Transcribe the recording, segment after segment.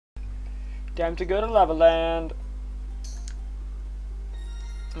Time to go to Lava Land.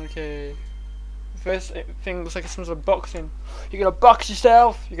 Okay. First thing looks like it's some sort of boxing. You're gonna box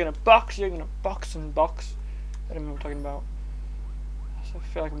yourself. You're gonna box and box. I don't know what I'm talking about. I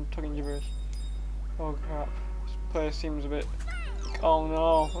feel like I'm talking gibberish. Oh crap. This place seems a bit... Oh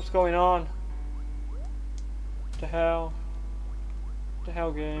no. What's going on? What the hell? What the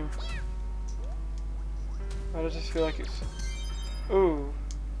hell, game? Why does this feel like it's... Ooh.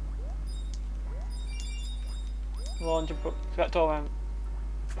 Launch a book. That's all I'm...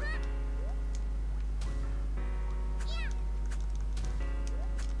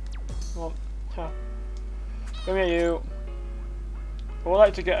 Well, huh. Come here, you. I would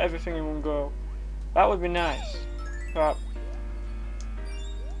like to get everything in one go. That would be nice. Crap.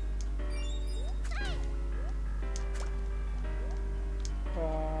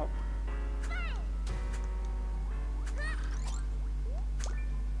 Crap.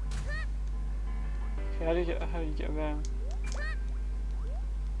 Okay, how do you get them?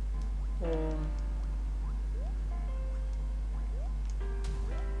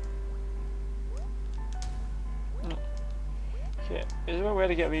 Okay, is there a way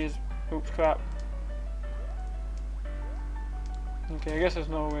to get these? Oops, crap. Okay, I guess there's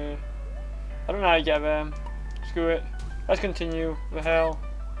no way. I don't know how to get them. Screw it. Let's continue. The hell?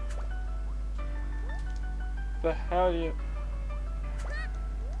 The hell do you...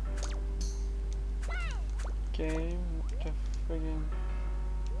 Game? What the friggin...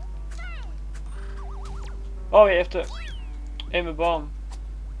 Oh, you have to aim a bomb.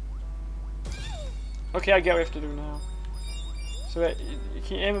 Okay, I get what you have to do now. So wait, you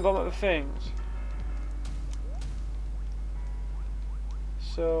can aim a bomb at the things.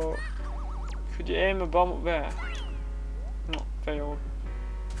 So, could you aim a bomb up there? No, failed.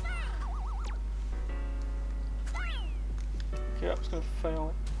 Okay, that's gonna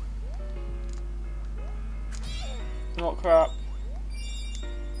fail. Oh crap.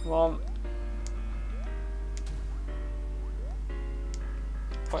 Come on.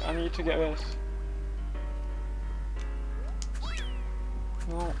 Wait, I need to get this.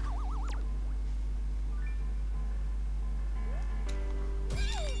 No.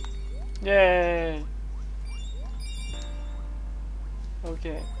 Yay!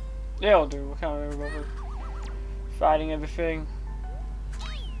 Okay. Yeah, I'll do. I can't remember about fighting everything.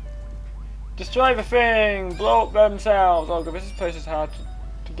 Destroy the thing! Blow up themselves! Oh god, this place is hard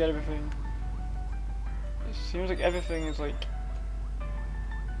to get everything. It seems like everything is like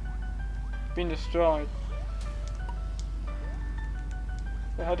being destroyed.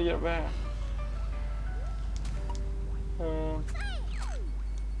 So how do you get up there?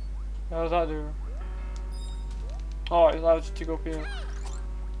 How does that do? Oh, it allows you to go up here.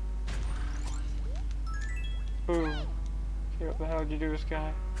 Ooh. Okay, what the hell do you do, this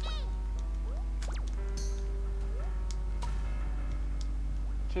guy?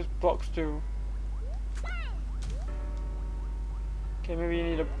 What's this box do? Okay, maybe you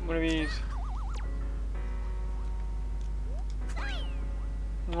need one of these.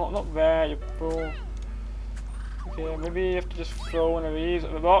 Not there, you fool. Okay, maybe you have to just throw one of these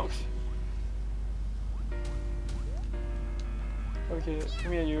at the box. Okay,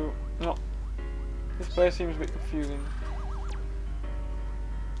 come here, you. No. This place seems a bit confusing.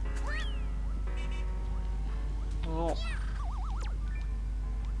 No.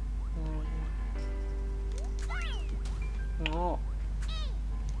 No.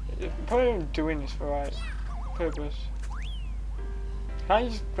 You're probably doing this for the right purpose. Can't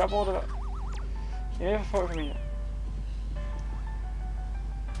you just grab all of that? You never thought from here.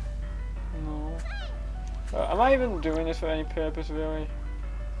 No. Am I even doing this for any purpose, really?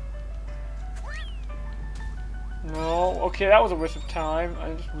 No. Okay, that was a waste of time.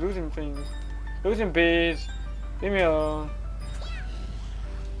 I'm just losing things. Losing bees. Leave me alone.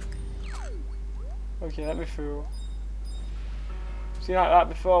 Okay, let me through. See, like that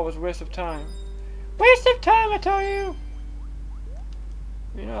before was a waste of time. Waste of time, I tell you!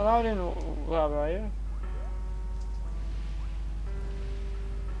 You're not allowed in lava, are you?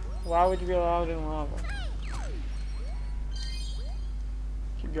 Why would you be allowed in lava?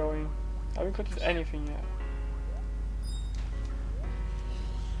 Keep going. I haven't collected anything yet.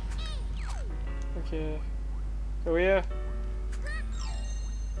 Okay. Go here.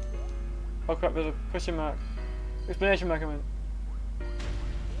 Oh crap, there's a question mark. Explanation mark, I meant.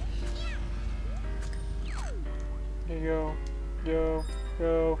 There you go. Go.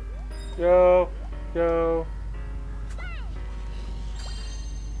 Go. Go. Go.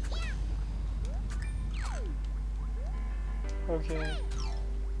 Okay.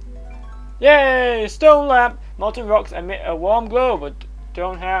 Yay! Stone lamp! Molten rocks emit a warm glow, but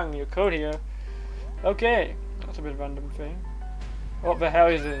don't hang your coat here. Okay, that's a bit random thing. What the hell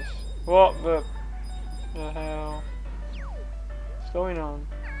is this? What the hell? What's going on?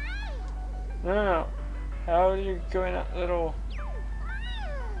 No. How are you going that little?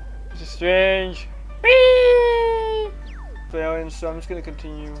 This is strange. Failing, so I'm just gonna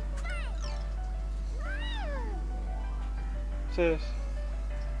continue. What's this?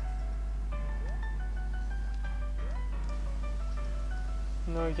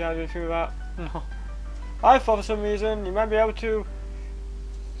 No, you can't do anything with that. No. I thought for some reason you might be able to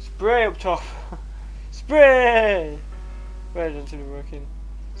spray up top. Spray! But it doesn't seem to be working.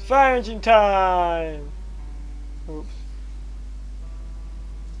 It's fire engine time! Oops.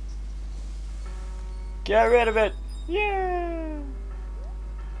 Get rid of it! Yeah!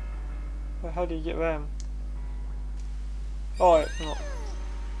 Well, how do you get them? Oh, no.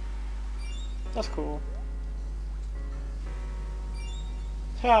 That's cool.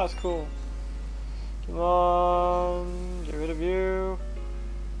 Yeah, that's cool. Come on, get rid of you.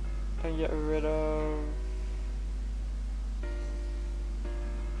 And get rid of...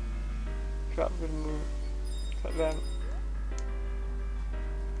 Crap, we're gonna move. Cut them.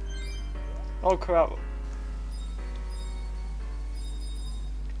 Oh crap.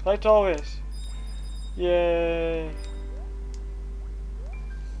 Collect all this. Yay.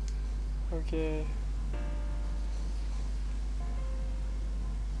 Okay.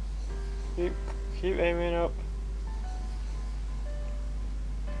 Keep aiming up.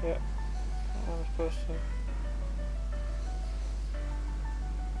 Yeah. I'm supposed to.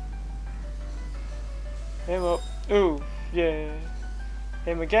 Aim up. Ooh, yeah.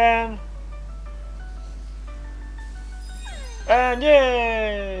 Aim again. And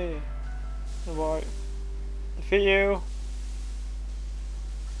yay! Alright. Defeat you.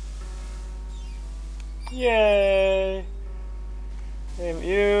 Yay! Aim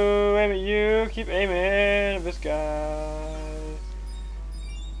at you, keep aiming at this guy.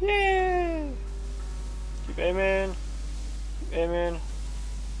 Yay! Keep aiming, keep aiming.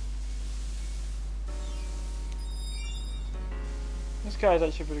 This guy's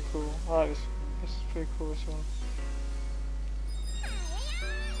actually pretty cool. I like this. This is pretty cool, this one.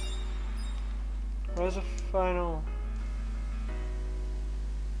 Where's the final?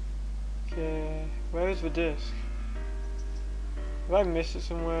 Okay, where is the disc? Have I missed it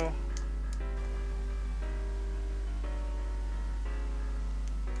somewhere?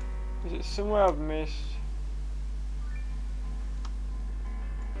 Is it somewhere I've missed?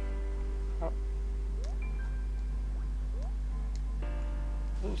 Oh.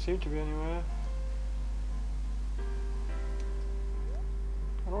 Doesn't seem to be anywhere.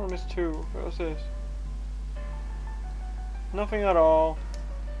 I don't want to miss two. What was this? Nothing at all.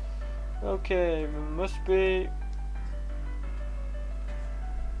 Okay, there must be...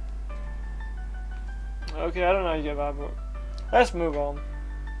 Okay, I don't know how you get that, but let's move on.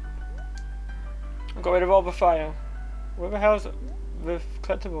 I got rid of all the fire. Where the hell's the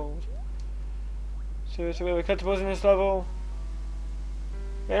collectibles? Seriously, where are the collectibles in this level?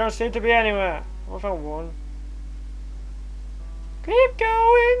 They don't seem to be anywhere. I found one. Keep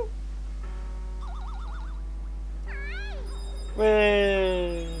going!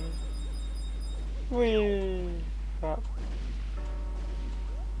 Whee! Whee! Crap.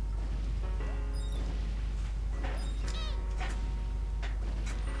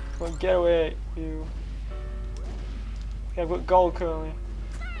 Come on, get away, you. Okay, I've got gold currently.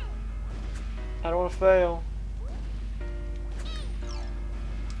 I don't want to fail.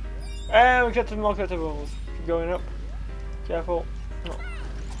 And we collected more collectibles. Keep going up. Careful. No.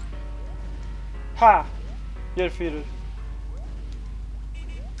 Ha! You're defeated.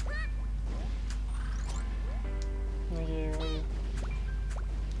 Okay, where are you?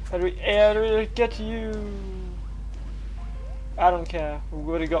 How do we get to you? I don't care. We've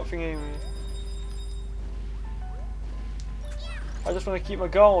already got thing anyway. I just want to keep my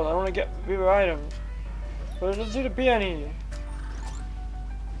gold. I don't want to get bigger items. But there doesn't seem to be any.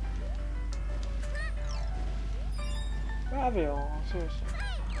 Where are they all? Seriously.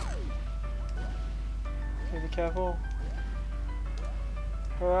 Okay, be careful.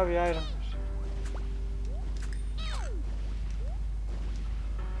 Where are the items?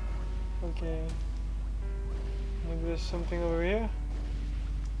 Okay. Maybe there's something over here.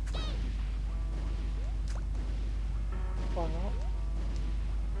 Or not.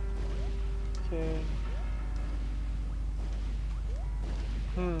 Okay.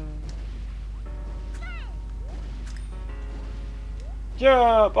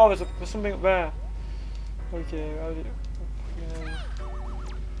 Jump! Oh, there's something up there. Okay, I'll do.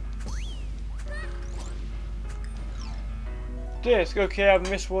 Disc. Okay, I've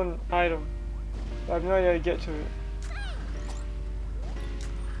missed one item. I have no idea how to get to it.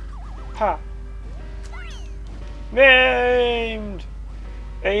 Ha! Named!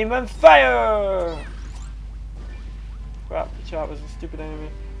 Aim and fire! Crap, the chart was a stupid enemy.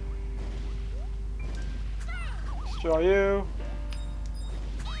 Destroy you.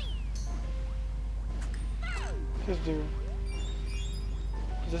 Just do.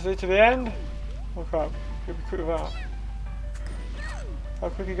 Does this lead to the end? Oh crap, could be quick with that. How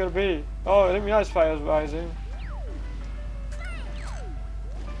quick you gotta be? Oh, I didn't realize fire was rising.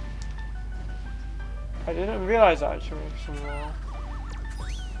 I didn't realize that actually somehow.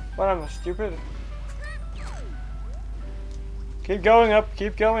 What am I, stupid? Keep going up,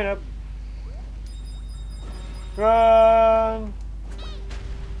 keep going up. Run!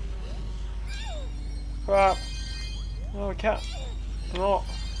 Crap. No, I can't. No.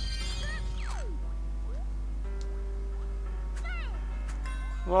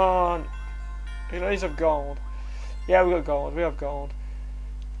 Come on. We at least have gold. Yeah, we got gold. We have gold.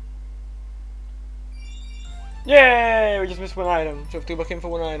 Yay! We just missed one item. So we have to go back in for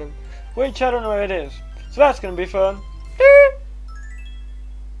one item. Which I don't know where it is. So that's going to be fun.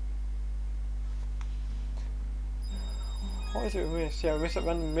 What is it we missed? Yeah, we missed that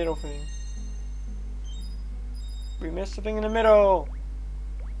random middle thing. We missed the thing in the middle.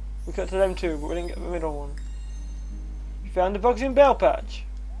 We got to them too, but we didn't get the middle one. We found the boxing bell patch.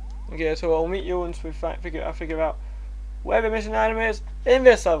 Okay, so I'll meet you once we figure out where the missing item is in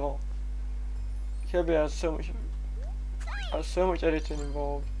this level. Kirby has so much editing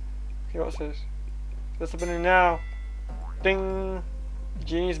involved. Okay, what's this? What's happening now? Ding!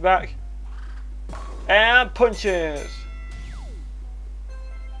 Genie's back. And punches!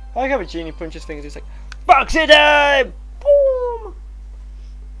 I like how the genie punches things, it's like boxing time! Boom!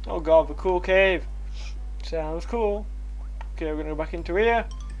 Oh god, the cool cave. Sounds cool. Okay, we're gonna go back into here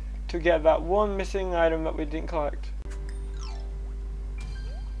to get that one missing item that we didn't collect.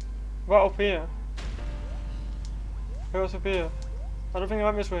 What up here? What's up here? I don't think I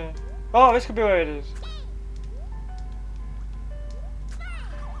went this way. Oh, this could be where it is.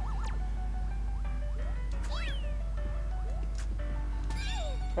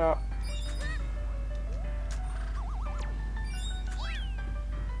 Crap.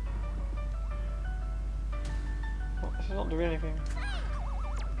 Oh, this is not doing anything.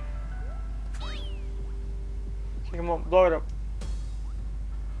 Okay, come on, blow it up.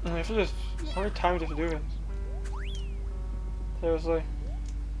 I have to just. How many times do you have to do this? Seriously.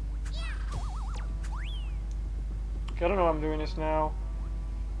 Okay, I don't know why I'm doing this now.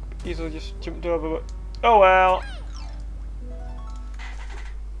 Easily just jumped over, but oh well.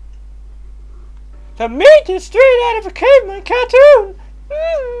 The meat is straight out of a caveman cartoon!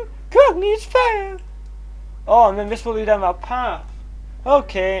 Cook needs fire! Oh, and then this will lead down that path.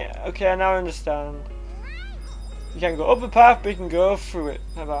 Okay, I now understand. You can't go up the path, but you can go through it.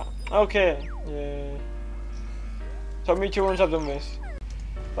 Like that. Okay, yeah. So I'll meet you once I've done this.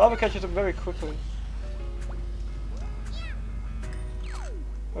 Lava catches up very quickly.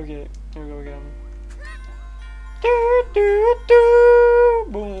 Okay, here we go again.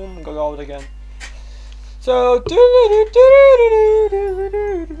 Boom, got gold again. So